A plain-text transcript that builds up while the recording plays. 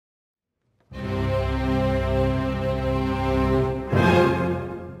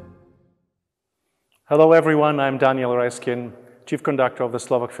Hello everyone, I'm Daniel Raiskin, Chief Conductor of the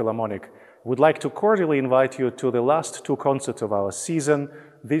Slovak Philharmonic. Would like to cordially invite you to the last two concerts of our season,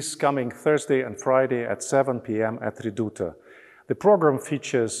 this coming Thursday and Friday at 7 p.m. at Reduty. The program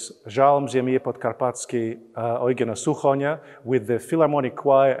features Žalm Zemlje Podkarpatskej Eugena Suchoňa with the Philharmonic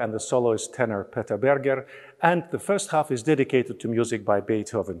Choir and the soloist tenor Berger, and the first half is dedicated to music by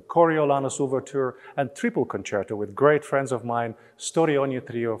Beethoven, Coriolanus Overture and triple concerto with great friends of mine, Storioni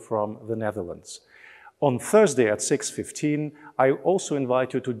Trio from the Netherlands. On Thursday at 6:15, I also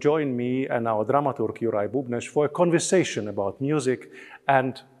invite you to join me and our dramaturg Juraj Bubneš for a conversation about music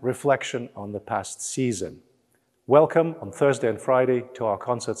and reflection on the past season. Welcome on Thursday and Friday to our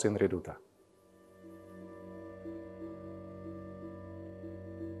concerts in Reduty.